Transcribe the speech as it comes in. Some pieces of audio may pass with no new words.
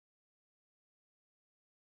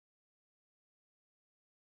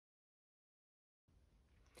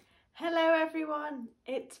Hello everyone,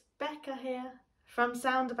 it's Becca here from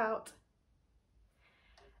Soundabout.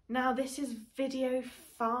 Now this is video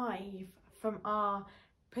 5 from our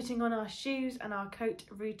putting on our shoes and our coat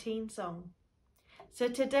routine song. So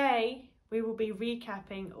today we will be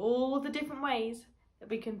recapping all the different ways that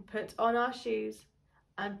we can put on our shoes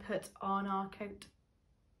and put on our coat.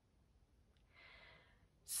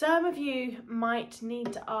 Some of you might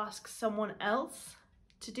need to ask someone else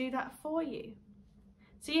to do that for you.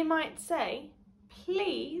 So you might say,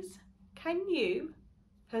 please, can you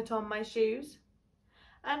put on my shoes?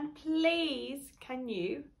 And please, can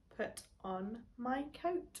you put on my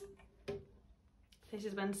coat? This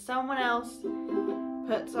is when someone else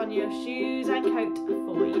puts on your shoes and coat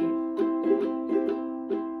for you.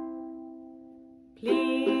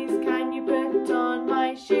 Please, can you put on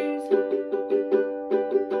my shoes?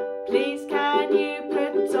 Please, can you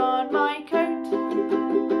put on my coat?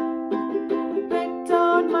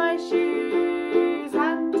 My shoes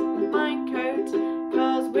and my coat,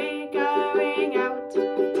 'cause we're going out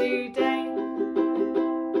today.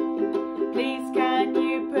 Please can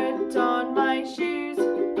you put on my shoes?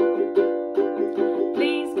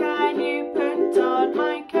 Please can you put on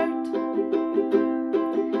my coat?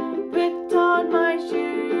 Put on my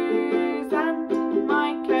shoes and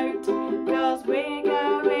my coat, 'cause we're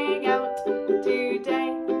going out today.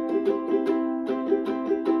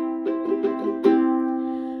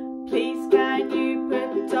 Please can you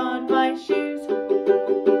put on my shoes?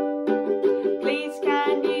 Please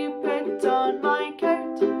can you put on my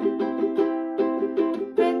coat?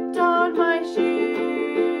 Put on my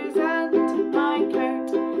shoes and my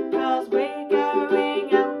coat, 'cause we're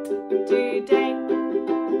going out today.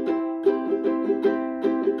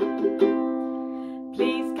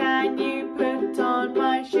 Please can you put on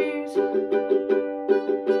my shoes?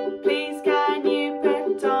 Please can you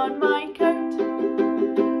put on my coat?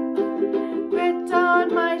 Put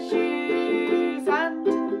on my shoes and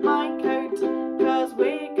my coat, 'cause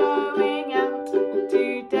we're going out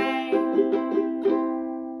today.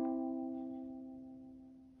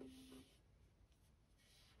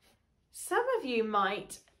 Some of you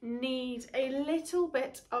might need a little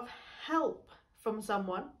bit of help from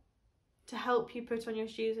someone to help you put on your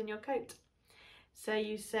shoes and your coat. So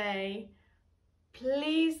you say,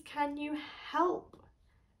 please can you help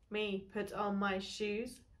me put on my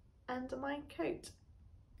shoes and my coat?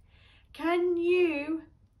 Can you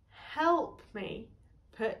help me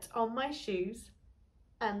put on my shoes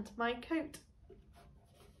and my coat?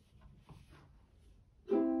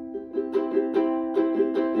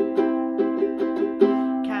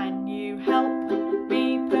 Can you help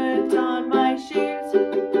me put on my shoes?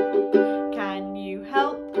 Can you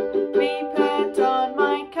help me put on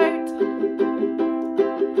my coat?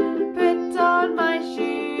 Put on my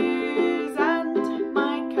shoes and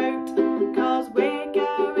my coat, 'cause we're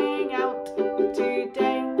going out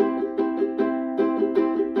today.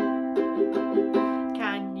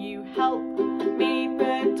 Can you help me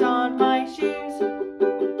put on my shoes?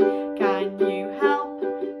 Can you help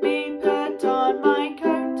me put on my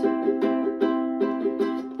coat?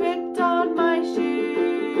 Put on my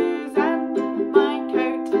shoes and my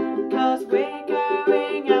coat, 'cause we're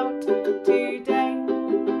going out today.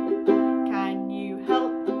 Can you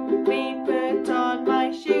help me put on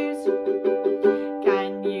my shoes?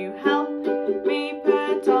 Can you help me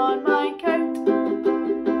put on my coat?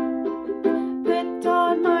 Put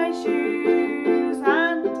on my shoes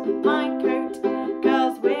and my coat,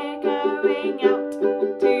 'cause we're going out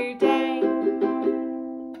today.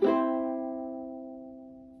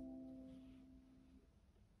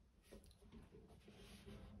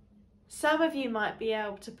 Some of you might be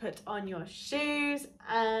able to put on your shoes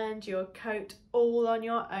and your coat all on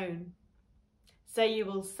your own. So you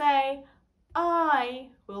will say,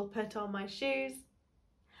 I will put on my shoes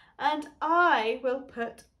and I will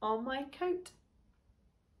put on my coat.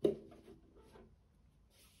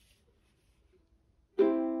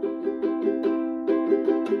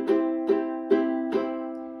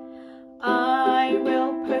 I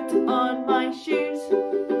will put on my shoes.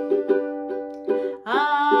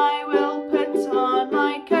 I will put on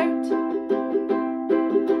my coat.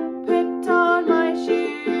 Put on my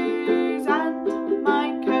shoes and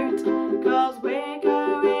my coat, 'cause we're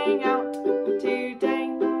going out today.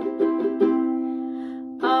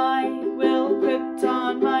 I will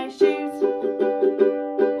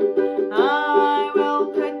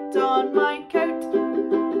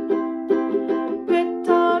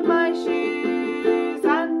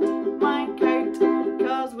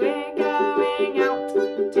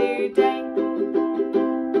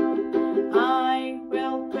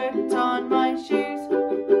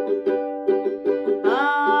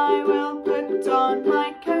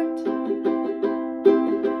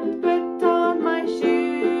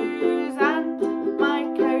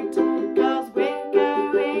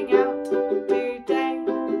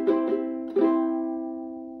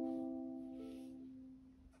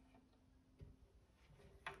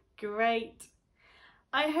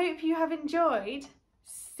hope you have enjoyed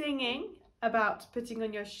singing about putting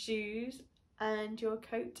on your shoes and your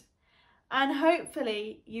coat, and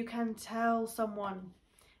hopefully you can tell someone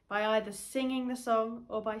by either singing the song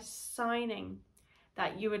or by signing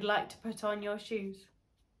that you would like to put on your shoes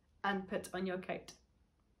and put on your coat.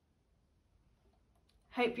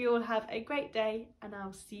 Hope you all have a great day, and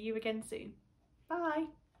I'll see you again soon. Bye.